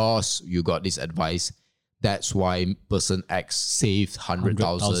 because you got this advice, that's why person X saved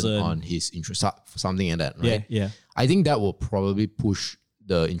 100,000 on his interest, something like that, right? Yeah. I think that will probably push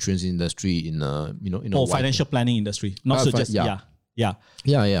the insurance industry in a financial planning industry, not so just Yeah.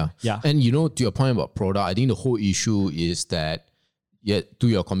 And to your point about product, I think the whole issue is that, to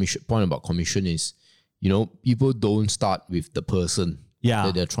your point about commission is, people don't start with the person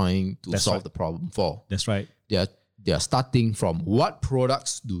that they're trying to solve the problem for. That's right. They're starting from what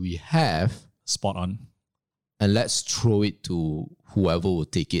products do we have? Spot on. And let's throw it to whoever will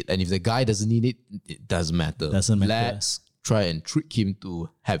take it. And if the guy doesn't need it, it doesn't matter. Doesn't matter. Let's try and trick him to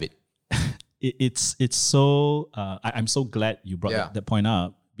have it. it's so I'm so glad you brought that point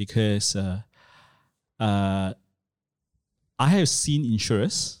up, because I have seen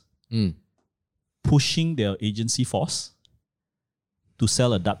insurers pushing their agency force to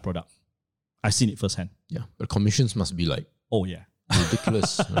sell a dart product. I've seen it firsthand. Yeah, but commissions must be like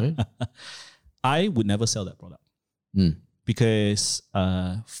ridiculous, right? I would never sell that product because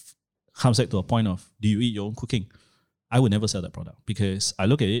comes back to a point of, do you eat your own cooking? I would never sell that product, because I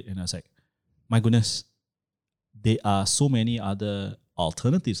look at it and I was like, my goodness, there are so many other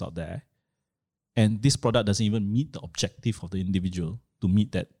alternatives out there, and this product doesn't even meet the objective of the individual to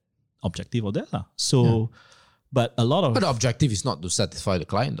meet that objective of that. So, but a lot of... But the objective is not to satisfy the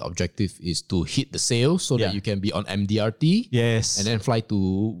client. The objective is to hit the sales so that you can be on MDRT. Yes. And then fly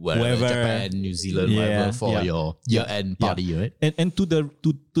to wherever, Japan, New Zealand, wherever for your year-end party, right? And to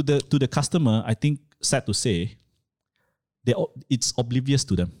the customer, I think, sad to say, it's oblivious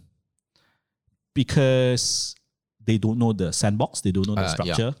to them, because they don't know the sandbox, they don't know the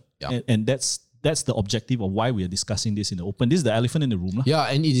structure, and that's the objective of why we are discussing this in the open. This is the elephant in the room. Yeah,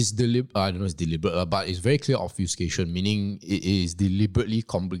 and it is deliberate. I don't know if it's deliberate, but it's very clear obfuscation, meaning it is deliberately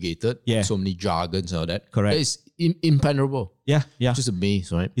complicated. Yeah. So many jargons and all that. Correct. It's impenetrable. Yeah. It's just a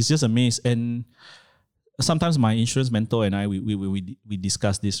maze, right? It's just a maze. And sometimes my insurance mentor and I, we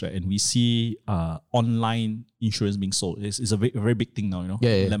discuss this, right? And we see online insurance being sold. It's a very big thing now,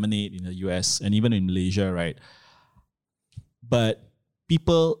 Lemonade in the US and even in Malaysia, right? But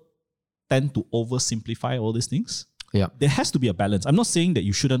people tend to oversimplify all these things. Yeah. There has to be a balance. I'm not saying that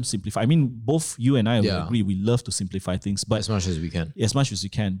you shouldn't simplify. I mean, both you and I will agree, we love to simplify things, but as much as we can. As much as you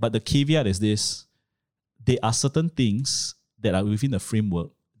can. But the caveat is this: there are certain things that are within the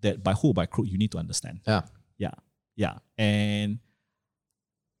framework that by hook or by crook you need to understand. Yeah. And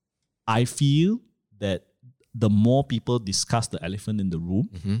I feel that the more people discuss the elephant in the room,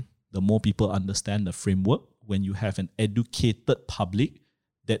 the more people understand the framework. When you have an educated public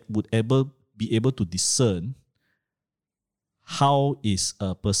that would be able to discern how is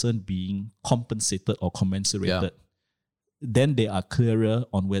a person being compensated or commensurated, then they are clearer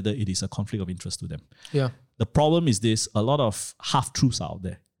on whether it is a conflict of interest to them. Yeah. The problem is this: a lot of half-truths are out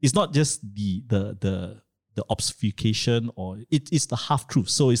there. It's not just the obfuscation, or it's the half-truth.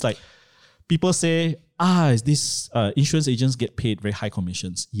 So it's like people say, this insurance agents get paid very high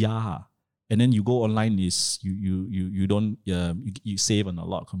commissions. Yeah. And then you go online, is you don't you save on a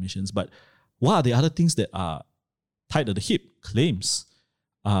lot of commissions. But what are the other things that are tied to the hip? Claims,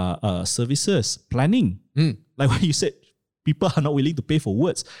 services, planning. Like what you said, people are not willing to pay for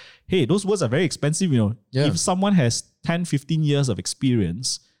words. Hey, those words are very expensive. If someone has 10, 15 years of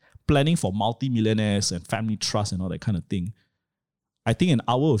experience planning for multi-millionaires and family trust and all that kind of thing, I think an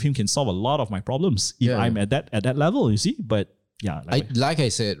hour with him can solve a lot of my problems if I'm at that level. You see, but. Yeah, like I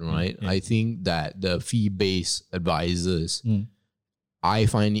said, right? I think that the fee-based advisors, I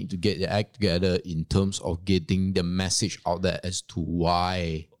find it to get their act together in terms of getting the message out there as to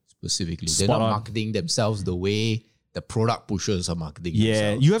why specifically. They're not marketing themselves the way the product pushers are marketing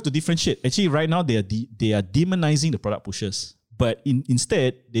themselves. You have to differentiate. Actually, right now they are demonizing the product pushers, but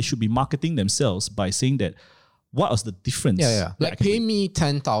instead they should be marketing themselves by saying that what was the difference? Like pay me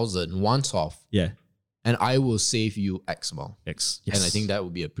 10,000 once off. Yeah. And I will save you X amount. Yes. And I think that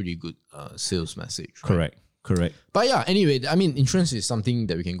would be a pretty good sales message. Right? Correct. But yeah, anyway, I mean, insurance is something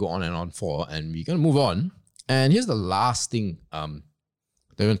that we can go on and on for, and we're going to move on. And here's the last thing that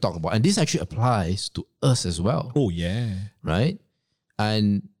we're going to talk about. And this actually applies to us as well. Oh, yeah. Right?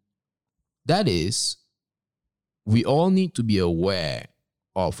 And that is, we all need to be aware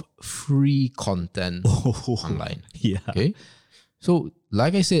of free content online. Yeah. Okay? So,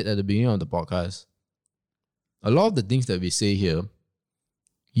 like I said at the beginning of the podcast, a lot of the things that we say here,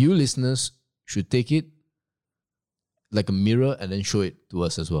 you listeners should take it like a mirror and then show it to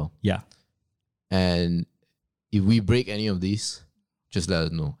us as well. Yeah. And if we break any of these, just let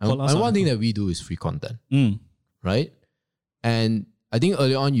us know. And one thing that we do is free content, right? And I think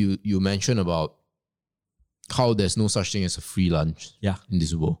earlier on you mentioned about how there's no such thing as a free lunch in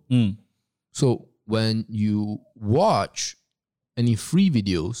this world. So when you watch any free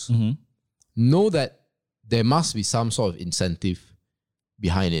videos, know that there must be some sort of incentive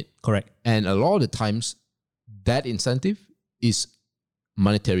behind it. Correct. And a lot of the times, that incentive is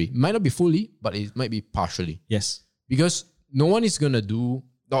monetary. It might not be fully, but it might be partially. Yes. Because no one is going to do,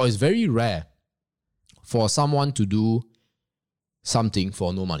 or it's very rare for someone to do something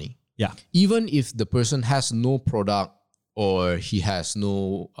for no money. Yeah. Even if the person has no product or he has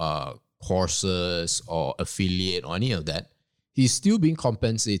no courses or affiliate or any of that, he's still being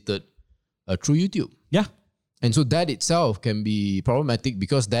compensated through YouTube. Yeah. And so that itself can be problematic,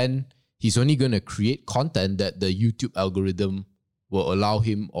 because then he's only going to create content that the YouTube algorithm will allow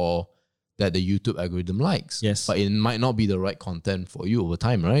him or that the YouTube algorithm likes. Yes. But it might not be the right content for you over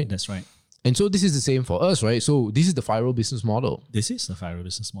time, right? That's right. And so this is the same for us, right? So this is the viral business model, This is the viral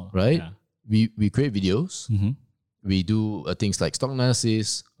business model. right? Yeah. We create videos. Mm-hmm. We do things like stock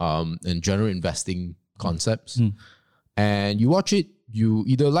analysis and general investing concepts. And you watch it, you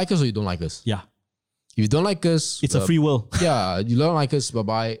either like us or you don't like us. Yeah. If you don't like us, It's a free will. yeah, you don't like us,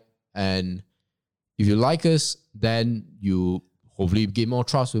 bye-bye. And if you like us, then you hopefully gain more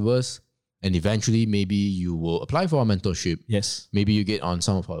trust with us. And eventually, maybe you will apply for our mentorship. Yes. Maybe you get on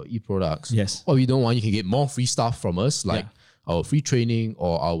some of our e-products. Yes. Or if you don't want, you can get more free stuff from us, like our free training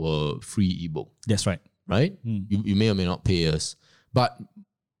or our free ebook, That's right. right? You may or may not pay us. But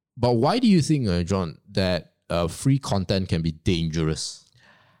why do you think, John, that free content can be dangerous?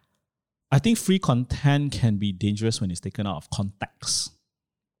 I think free content can be dangerous when it's taken out of context.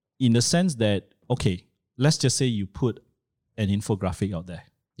 In the sense that, okay, let's just say you put an infographic out there.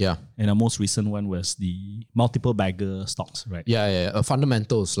 Yeah. And the most recent one was the multiple bagger stocks, right? Yeah.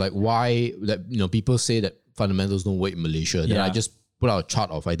 Fundamentals, like why that people say that fundamentals don't work in Malaysia. Then I just put out a chart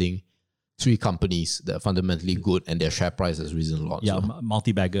of, I think, 3 companies that are fundamentally good and their share price has risen a lot. Yeah, so.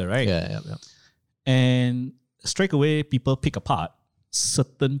 multi-bagger, right? Yeah. And straight away, people pick apart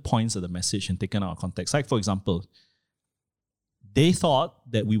certain points of the message and taken out of context. Like, for example, they thought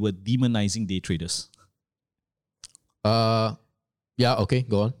that we were demonizing day traders. Yeah, okay,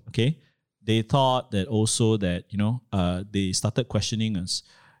 go on. Okay. They thought that also that, they started questioning us.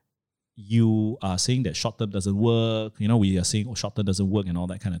 You are saying that short term doesn't work. We are saying, short term doesn't work and all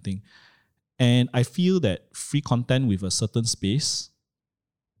that kind of thing. And I feel that free content with a certain space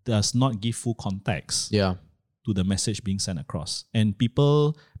does not give full context to the message being sent across. And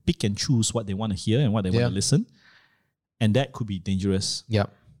people pick and choose what they want to hear and what they want to listen. And that could be dangerous. Yeah.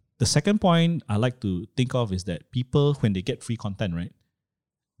 The second point I like to think of is that people, when they get free content, right,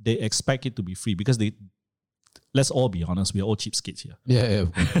 they expect it to be free because let's all be honest, we are all cheapskates here. Yeah.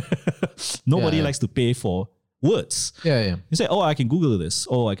 Nobody likes to pay for words. Yeah. You say, I can Google this.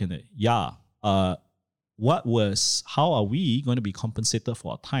 I can. Yeah. How are we going to be compensated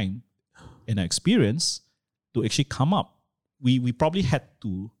for our time and our experience to actually come up? We probably had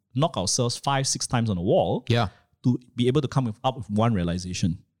to knock ourselves 5-6 times on the wall to be able to come up with one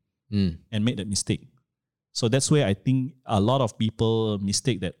realization and make that mistake. So that's where I think a lot of people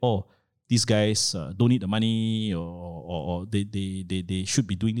mistake that, these guys don't need the money or they should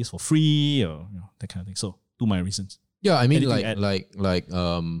be doing this for free or that kind of thing. So 2 my reasons. Yeah, I mean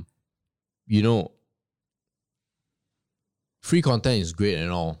free content is great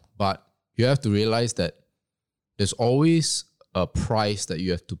and all, but you have to realize that there's always a price that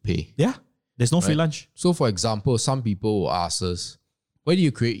you have to pay. Yeah. There's no free lunch. So for example, some people will ask us, why do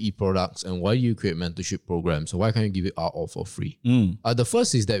you create e-products and why do you create mentorship programs? So why can't you give it out all for free? The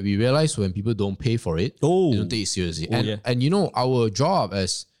first is that we realize when people don't pay for it, they don't take it seriously. And our job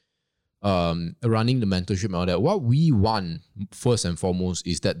as running the mentorship and all that, what we want first and foremost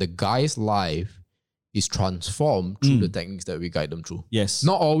is that the guy's life is transformed through the techniques that we guide them through. Yes.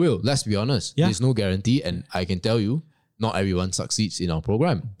 Not all will, let's be honest. There's no guarantee, and I can tell you, not everyone succeeds in our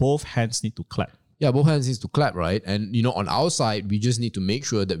program. Both hands need to clap. Yeah, both hands need to clap, right? And on our side, we just need to make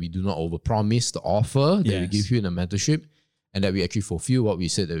sure that we do not overpromise the offer that we give you in a mentorship and that we actually fulfill what we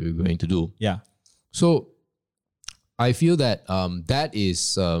said that we were going to do. Yeah. So I feel that that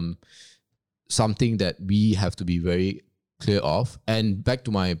is something that we have to be very clear of. And back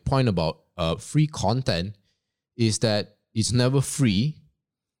to my point about free content is that it's never free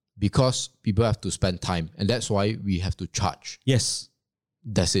because people have to spend time. And that's why we have to charge. Yes.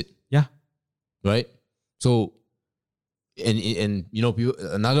 That's it. Yeah. Right? So, and people,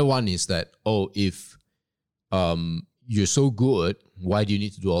 another one is that, if you're so good, why do you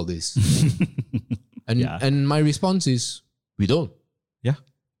need to do all this? And my response is, we don't. Yeah.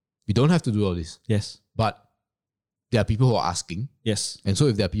 We don't have to do all this. Yes. But there are people who are asking. Yes. And so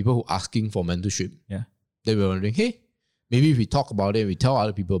if there are people who are asking for mentorship, then we're wondering, hey, maybe if we talk about it, we tell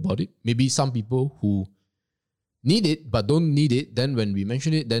other people about it. Maybe some people who need it but don't need it, then when we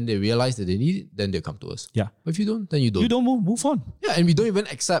mention it, then they realize that they need it, then they come to us. Yeah. But if you don't, then you don't. You don't move on. Yeah, and we don't even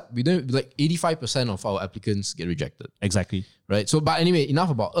accept. We don't, like 85% of our applicants get rejected. Exactly. Right? So, but anyway, enough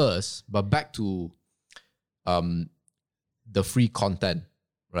about us, but back to the free content,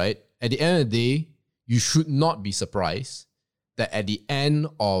 right? At the end of the day, you should not be surprised that at the end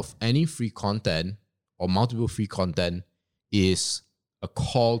of any free content or multiple free content is a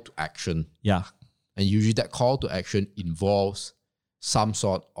call to action. Yeah. And usually that call to action involves some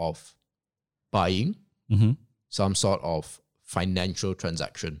sort of buying, some sort of financial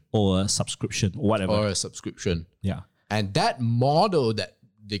transaction or a subscription or whatever. or a subscription. Yeah. And that model, that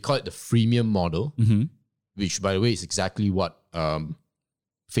they call it the freemium model, which by the way is exactly what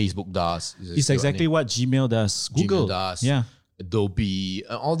Facebook does. It's exactly what Gmail does, Google does, Yeah. Adobe,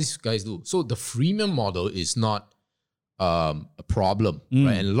 all these guys do. So the freemium model is not a problem,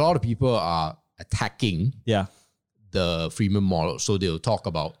 right? And a lot of people are attacking Yeah. the freemium model. So they'll talk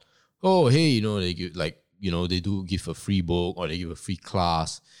about, oh, hey, they give they do give a free book or they give a free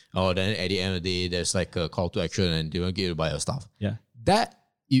class. Or then at the end of the day, there's like a call to action and they want to get you to buy your stuff. Yeah. That,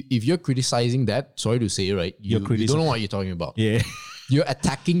 if you're criticizing that, sorry to say, right? You don't know what you're talking about. Yeah. You're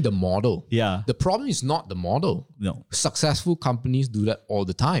attacking the model. Yeah. The problem is not the model. No. Successful companies do that all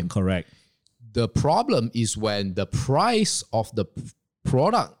the time. Correct. The problem is when the price of the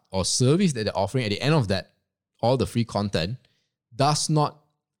product or service that they're offering at the end of that, all the free content, does not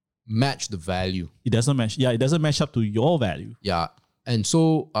match the value. It doesn't match. Yeah, it doesn't match up to your value. Yeah. And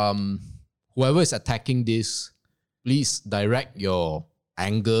so whoever is attacking this, please direct your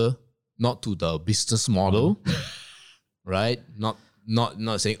anger not to the business model, right? Not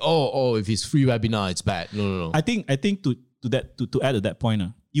saying, oh, if it's free webinar, it's bad. No. I think to add to that point,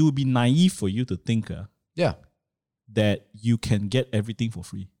 it would be naive for you to think that you can get everything for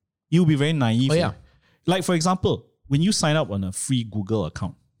free. It would be very naive. Oh, yeah. Like, for example, when you sign up on a free Google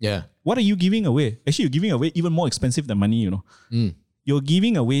account, what are you giving away? Actually, you're giving away even more expensive than money, You're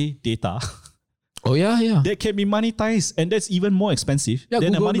giving away data. Oh, yeah. That can be monetized, and that's even more expensive. Yeah,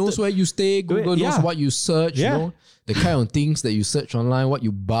 than Google knows where you stay. Google knows what you search, the kind of things that you search online, what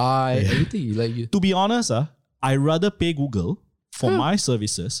you buy, everything. To be honest, I rather pay Google for my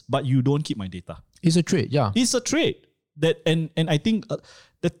services, but you don't keep my data. It's a trade, yeah. It's a trade. And I think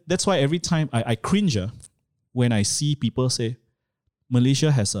that's why every time I cringe when I see people say,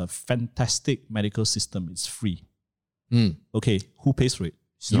 Malaysia has a fantastic medical system. It's free. Okay, who pays for it?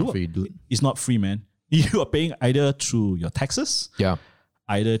 It's not free, dude. It's not free, man. You are paying either through your taxes,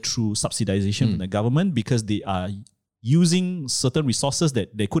 either through subsidization from the government because they are using certain resources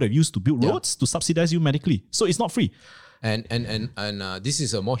that they could have used to build roads to subsidize you medically. So it's not free. And this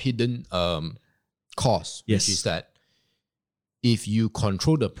is a more hidden cost, which is that if you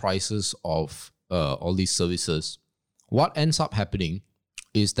control the prices of all these services, what ends up happening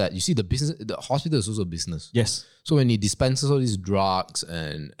is that you see the hospital is also a business. Yes. So when he dispenses all these drugs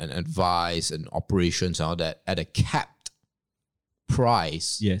and advice and operations and all that at a capped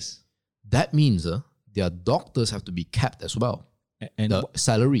price, that means their doctors have to be capped as well. And the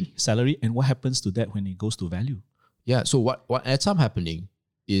salary. And what happens to that when it goes to value? Yeah. So what ends up happening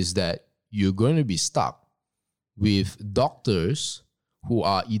is that you're going to be stuck with doctors who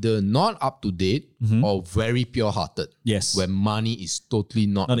are either not up to date or very pure-hearted. Yes. Where money is totally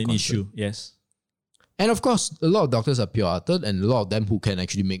not an issue. Yes. And of course, a lot of doctors are pure-hearted and a lot of them who can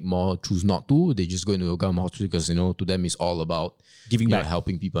actually make more choose not to. They just go into a government hospital because, to them it's all about giving back,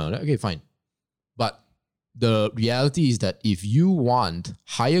 helping people. Okay, fine. But the reality is that if you want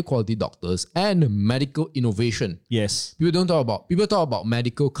higher quality doctors and medical innovation, people talk about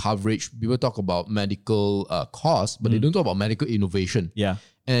medical coverage, people talk about medical costs, but they don't talk about medical innovation. Yeah.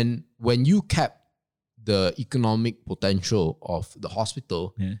 And when you cap the economic potential of the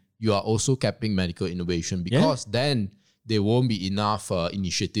hospital, you are also capping medical innovation because then there won't be enough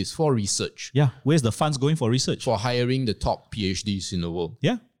initiatives for research. Yeah. Where's the funds going for research? For hiring the top PhDs in the world.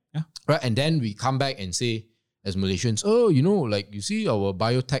 Yeah. Right. And then we come back and say, as Malaysians, you see our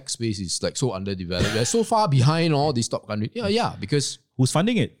biotech space is like so underdeveloped. We're so far behind all these top countries. Yeah, because who's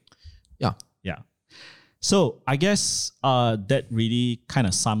funding it? Yeah. So I guess that really kind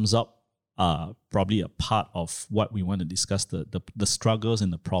of sums up probably a part of what we want to discuss, the struggles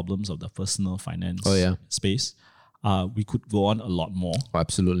and the problems of the personal finance space. We could go on a lot more.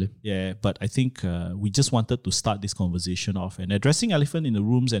 Absolutely. Yeah, but I think we just wanted to start this conversation off and addressing elephant in the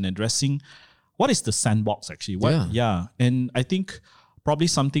rooms and addressing what is the sandbox actually. And I think probably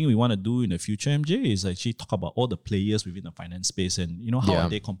something we want to do in the future, MJ, is actually talk about all the players within the finance space and how are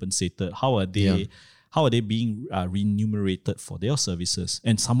they compensated? How are they being remunerated for their services?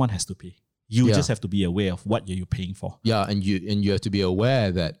 And someone has to pay. You just have to be aware of what you're paying for. Yeah, and you have to be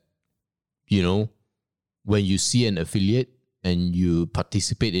aware that when you see an affiliate and you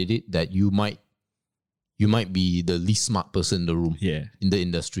participate in it, that you might be the least smart person in the room in the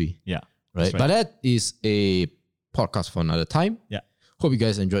industry. Yeah. Right. But that is a podcast for another time. Yeah. Hope you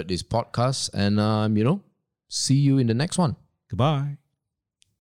guys enjoyed this podcast and see you in the next one. Goodbye.